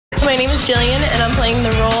my name is Jillian, and I'm playing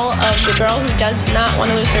the role of the girl who does not want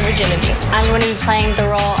to lose her virginity. I'm going to be playing the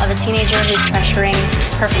role of a teenager who's pressuring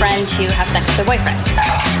her friend to have sex with her boyfriend.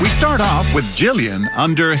 We start off with Jillian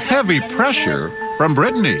under heavy pressure from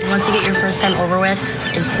Brittany. Once you get your first time over with,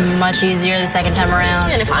 it's much easier the second time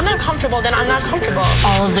around. And if I'm not comfortable, then I'm not comfortable.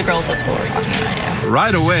 All of the girls at school are talking about you.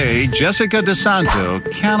 Right away, Jessica DeSanto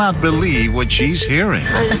cannot believe what she's hearing.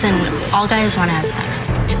 Listen, all guys want to have sex.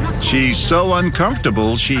 She's so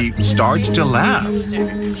uncomfortable, she starts to laugh.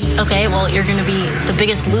 Okay, well, you're going to be the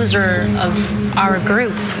biggest loser of our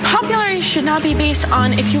group. Popularity should not be based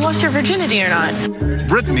on if you lost your virginity or not.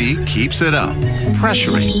 Brittany keeps it up,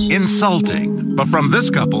 pressuring, insulting. But from this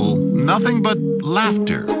couple, nothing but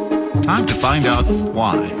laughter. Time to find out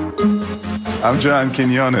why. I'm John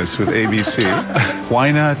Quinones with ABC.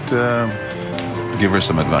 Why not give her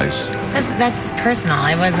some advice? That's personal.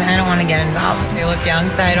 I don't want to get involved. They look young,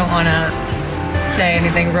 so I don't want to say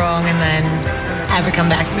anything wrong and then have it come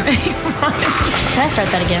back to me. Can I start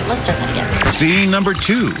that again? Let's start that again. Scene number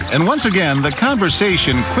 2. And once again, the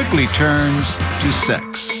conversation quickly turns to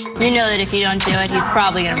sex. You know that if you don't do it, he's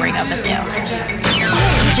probably going to break up with you.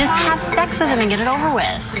 Just have sex with him and get it over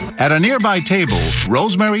with. At a nearby table,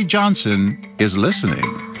 Rosemary Johnson is listening.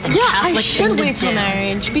 Yeah, I should wait till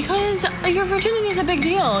marriage because your virginity is a big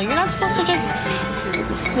deal. You're not supposed to just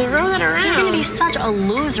throw that around. You're going to be such a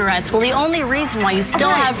loser at school. The only reason why you still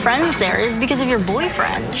have friends there is because of your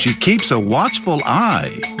boyfriend. She keeps a watchful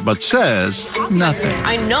eye, but says nothing.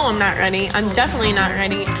 I know I'm not ready. I'm definitely not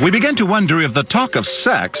ready. We begin to wonder if the talk of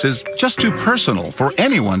sex is just too personal for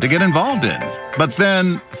anyone to get involved in. But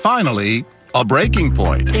then, finally, a breaking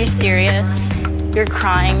point. Are you serious? You're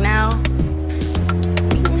crying now?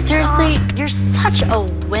 Seriously, you're such a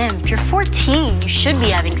wimp. You're 14. You should be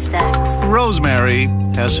having sex. Rosemary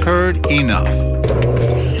has heard enough.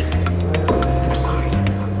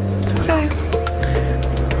 It's okay.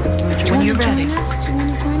 When you're ready.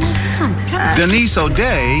 Denise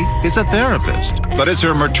O'Day is a therapist, but it's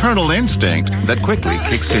her maternal instinct that quickly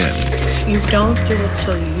kicks in. You don't do it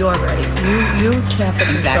till you're ready. You have to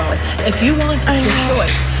control it. If you want, it's your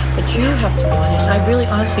choice. But you have to want it. And I really,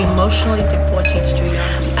 honestly, emotionally think 14's too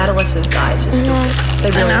young. Adolescent guys are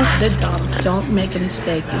stupid. They're dumb. Don't make a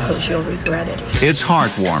mistake because you'll regret it. It's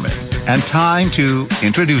heartwarming and time to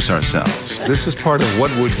introduce ourselves. This is part of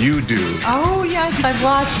What Would You Do? Oh, yes, I've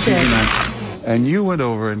watched it. And you went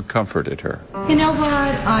over and comforted her. You know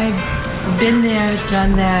what? I've been there,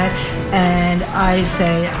 done that, and I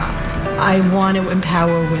say I want to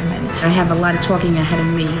empower women. I have a lot of talking ahead of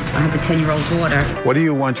me. I have a 10-year-old daughter. What do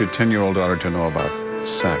you want your 10-year-old daughter to know about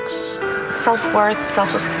sex? Self-worth,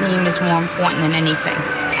 self-esteem is more important than anything.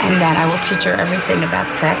 And that I will teach her everything about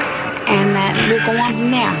sex. And that we'll go on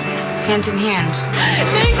from there, hand in hand.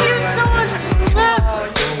 Thank you so much.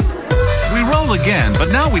 We roll again, but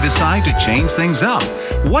now we decide to change things up.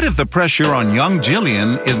 What if the pressure on young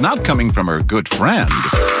Jillian is not coming from her good friend,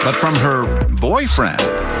 but from her boyfriend?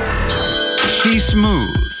 He's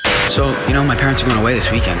smooth. So, you know, my parents are going away this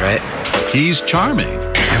weekend, right? He's charming.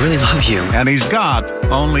 I really love you. And he's got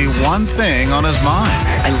only one thing on his mind.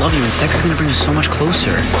 I love you, and sex is going to bring us so much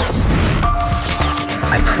closer.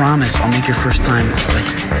 I promise I'll make your first time,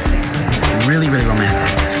 like, really, really romantic.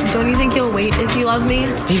 Don't you think you'll wait if you love me?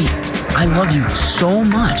 Baby, I love you so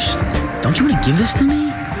much. Don't you want to give this to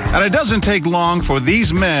me? And it doesn't take long for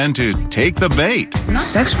these men to take the bait.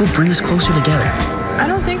 Sex will bring us closer together. I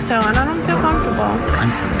don't think so, and I don't feel comfortable.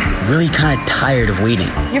 I'm really kind of tired of waiting.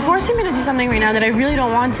 You're forcing me to do something right now that I really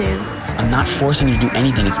don't want to. I'm not forcing you to do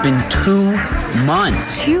anything. It's been 2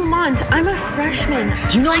 months. 2 months? I'm a freshman.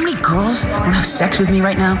 Do you know how many girls want to have sex with me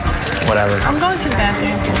right now? Whatever. I'm going to the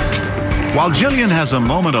bathroom. While Jillian has a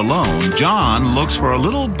moment alone, John looks for a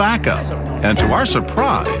little backup. And to our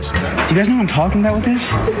surprise, Do you guys know what I'm talking about with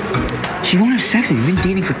this? She won't have sex with me. We've been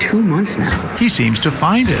dating for 2 months now. he seems to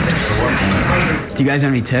find it. Do you guys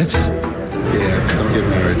have any tips? Yeah, don't get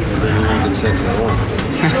married. Good sex at all.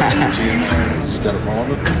 You got a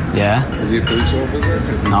father? Yeah. Is he a police officer?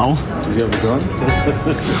 No. Does he have a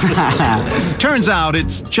gun? Turns out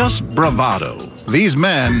it's just bravado. These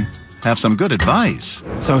men have some good advice.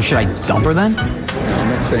 So should I dump her then? No, I'm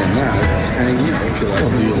not saying that. Just hang in if you like.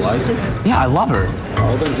 Well, do you like her? Yeah, I love her.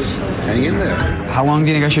 Well, then just hang in there. How long do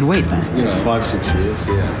you think I should wait then? You know, 5-6 years,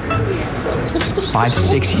 yeah.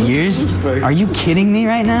 5-6 years? Are you kidding me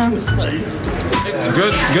right now?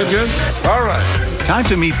 Good. All right. Time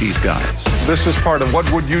to meet these guys. This is part of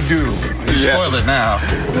what would you do? You spoiled it now.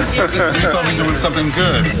 You thought we were doing something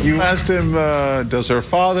good. You asked him, does her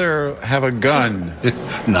father have a gun?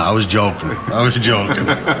 No, I was joking.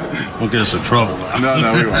 We'll get us in trouble.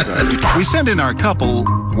 No, we won't. We send in our couple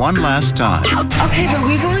one last time. Okay, but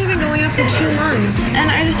we've only been going out for 2 months, and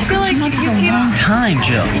I just feel like 2 months is a long time,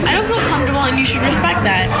 Jill. I don't feel comfortable, and you should respect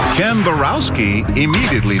that. Ken Borowski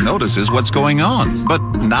immediately notices what's going on, but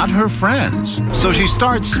not her friends. So she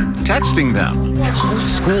starts texting them. The whole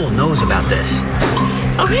school knows about this.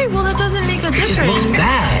 Okay, well, that doesn't make a It difference. just looks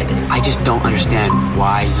bad. I just don't understand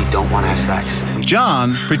why you don't want to have sex.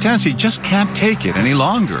 John pretends he just can't take it any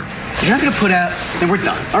longer. If you're not going to put out, then we're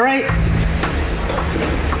done, all right?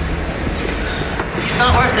 It's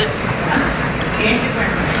not worth it.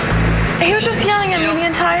 He was just yelling at me the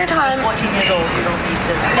entire time. 14 years old, you don't need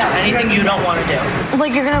to do anything you don't want to do.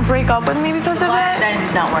 Like, you're gonna break up with me because of that? Then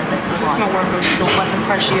it's not worth it. It's not worth it. Don't let them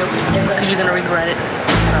pressure you because you're gonna regret it.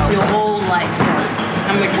 Your whole life.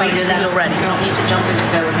 I'm wait until you're ready. You don't need to jump into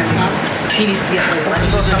bed with him. He needs to get laid. Let him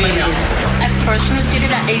go somebody else. I personally did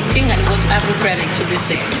it at 18 and I regret it to this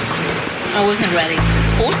day. I wasn't ready.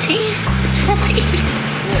 14?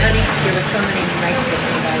 Honey, there were so many nice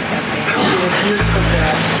looking guys out there. You were a beautiful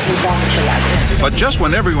girl. You want what you like. But just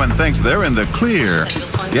when everyone thinks they're in the clear,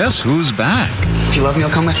 guess who's back? If you love me, you'll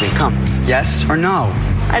come with me. Come. Yes or no?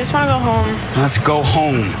 I just wanna go home. Let's go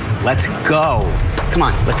home. Let's go. Come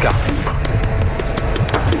on, let's go.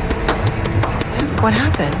 What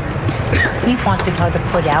happened? He wanted her to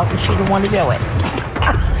put out and she didn't want to do it.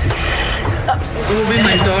 It will be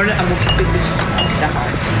my daughter. I will keep this the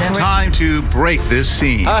heart. Time to break this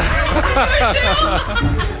scene.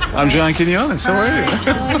 I'm John Quinones. How are you?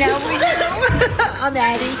 I'm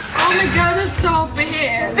Addie. Oh my God, that's so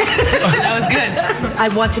bad. That was good. I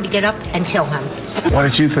wanted to get up and kill him. What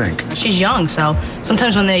did you think? She's young, so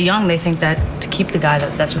sometimes when they're young, they think that to keep the guy,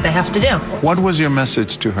 that's what they have to do. What was your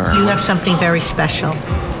message to her? You have something very special.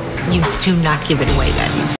 You do not give it away that easy.